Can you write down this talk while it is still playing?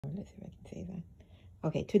Let's see if I can say that.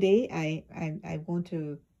 Okay, today I want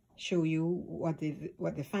to show you what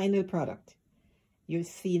the final product. You've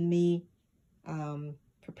seen me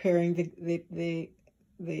preparing the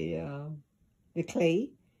clay,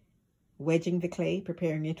 wedging the clay,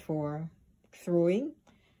 preparing it for throwing.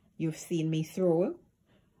 You've seen me throw.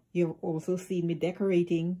 You've also seen me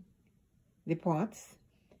decorating the pots,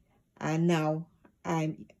 and now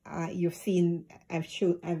I've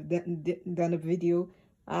done a video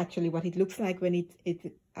actually what it looks like when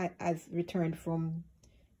it has returned from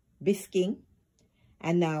bisquing,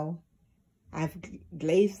 and now I've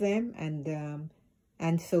glazed them,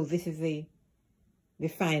 and so this is the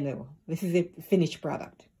finished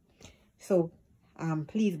product. So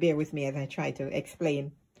please bear with me as I try to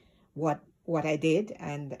explain what I did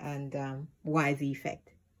and why the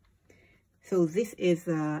effect. So this is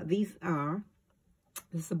this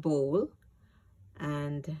is a bowl,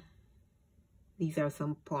 and these are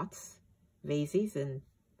some pots, vases, and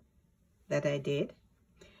that I did,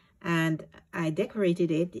 and I decorated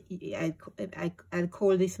it. I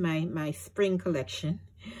call this my spring collection.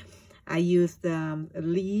 I used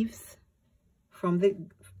leaves from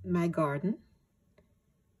my garden,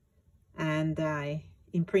 and I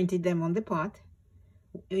imprinted them on the pot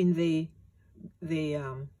in the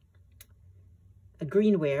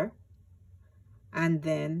greenware, and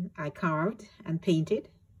then I carved and painted,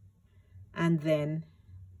 and then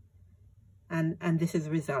and this is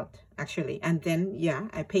the result actually. And then yeah,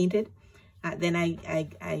 I painted, then I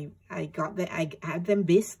had them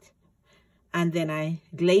bisqued, and then I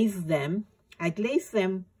glazed them. I glazed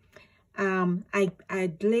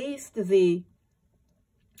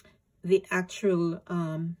the actual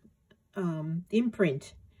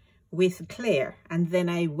imprint with clear, and then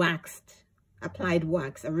I applied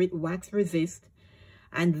wax, a wax resist,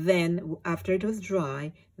 and then after it was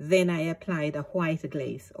dry, then I applied a white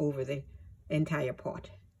glaze over the entire pot.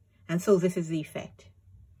 And so this is the effect.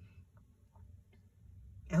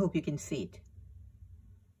 I hope you can see it.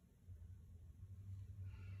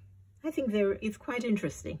 I think it's quite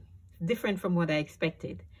interesting, different from what I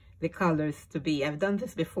expected the colors to be. I've done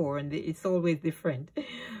this before, and it's always different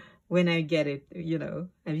when I get it, you know.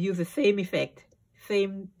 I've used the same effect,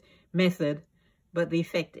 same method, but the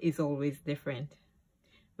effect is always different.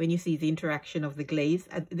 When you see the interaction of the glaze,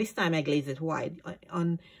 this time I glazed it white.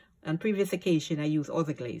 On previous occasion, I used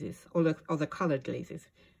other glazes, other colored glazes,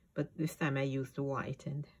 but this time I used the white,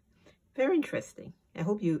 and very interesting. I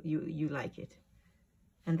hope you like it,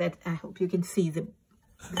 and that I hope you can see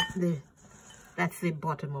that's the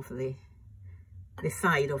bottom of the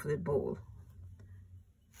side of the bowl.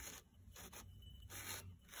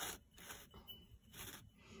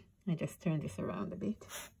 I just turn this around a bit.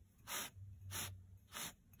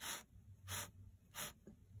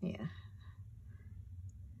 Yeah.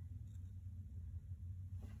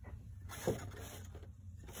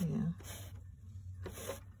 Yeah.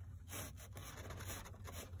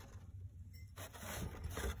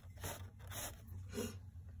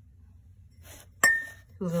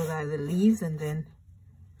 So those are the leaves, and then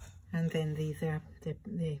these are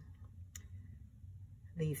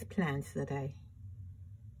these plants that I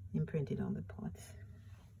imprinted on the pots.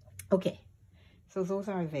 Okay, so those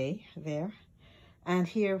are there, and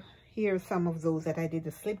here are some of those that I did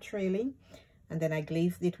the slip trailing, and then I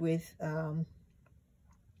glazed it with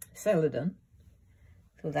celadon.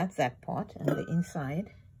 So that's that pot, and the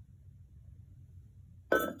inside.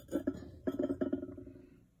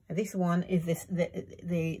 This one is this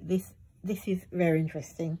is very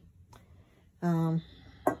interesting.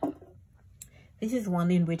 This is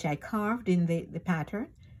one in which I carved in the pattern,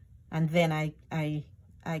 and then I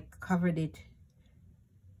covered it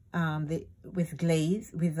with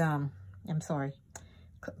glaze, with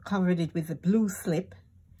covered it with a blue slip,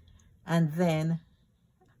 and then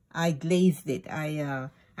I glazed it. I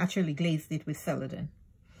actually glazed it with celadon,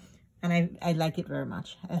 and I like it very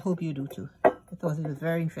much. I hope you do too. I thought it was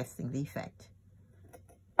very interesting, the effect.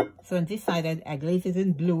 So on this side, I glazed it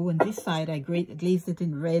in blue, and this side I glazed it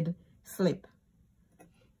in red slip.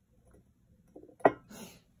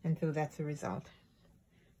 And so that's the result.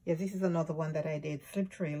 Yeah, this is another one that I did slip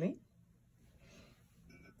trailing.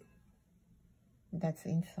 That's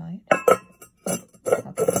inside.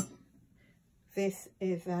 Okay. This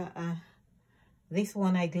is this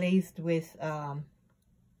one I glazed with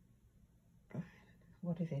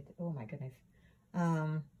what is it? Oh my goodness.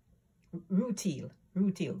 Rutile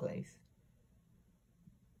glaze.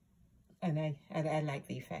 And I like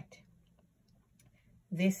the effect.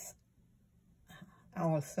 This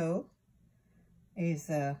also is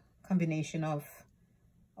a combination of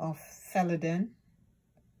celadon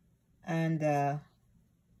and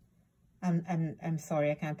I'm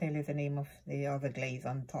sorry, I can't tell you the name of the other glaze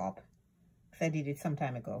on top, because I did it some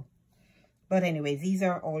time ago. But anyways, these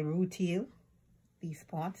are all rutile, these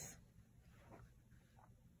pots.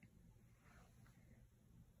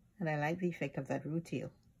 And I like the effect of that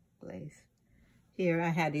rutile glaze. Here I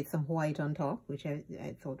had it some white on top, which I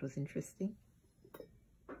thought was interesting.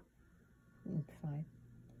 Inside.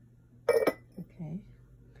 Okay.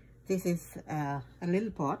 This is a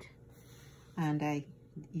little pot, and I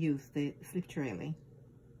use the slip trailing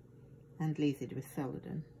and glaze it with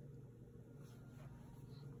celadon.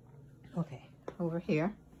 Okay, over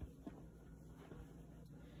here,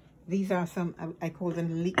 these are some, I call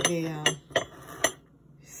them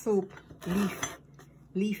soap,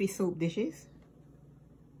 leafy soap dishes,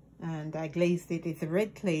 and I glazed it. It's a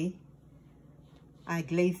red clay. I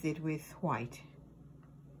glazed it with white.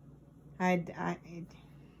 It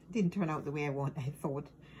didn't turn out the way I thought,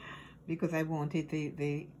 because I wanted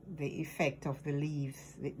the effect of the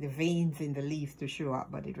leaves, the veins in the leaves to show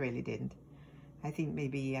up, but it really didn't. I think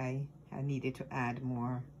maybe I needed to add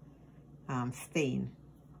more stain.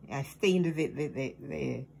 I stained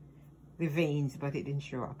the veins, but it didn't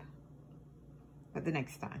show up. But the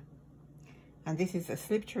next time. And this is a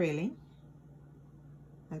slip trailing,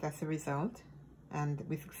 and that's the result. And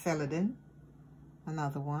with celadon,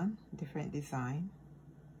 another one, different design.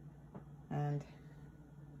 And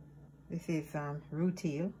this is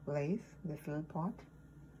rutile glaze, this little pot.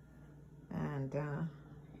 And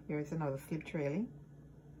here's another slip trailing.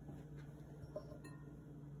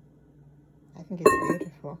 I think it's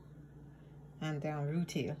beautiful. And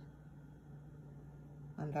rutile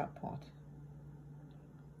on that pot.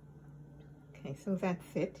 Okay, so that's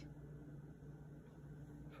it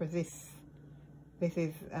for this. This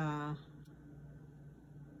is,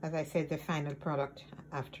 as I said, the final product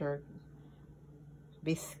after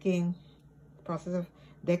bisquing, process of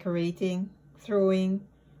decorating, throwing,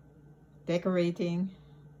 decorating,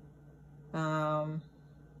 throwing,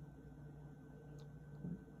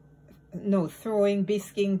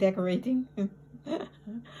 bisquing, decorating,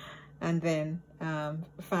 and then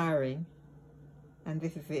firing, and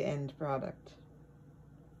this is the end product.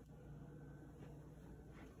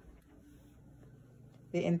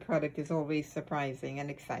 The end product is always surprising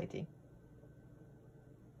and exciting.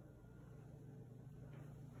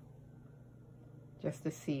 Just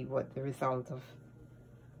to see what the result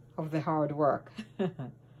of the hard work.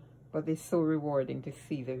 But it's so rewarding to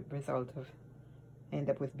see the result of, end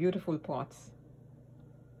up with beautiful pots.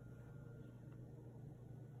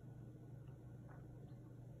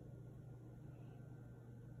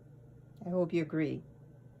 I hope you agree.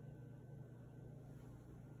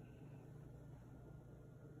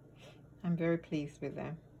 I'm very pleased with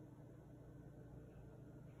them.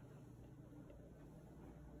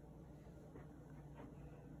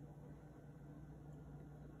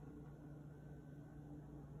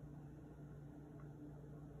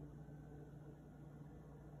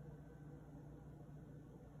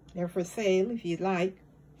 They're for sale if you'd like.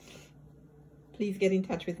 Please get in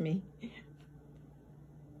touch with me.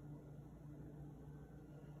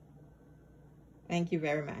 Thank you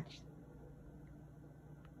very much.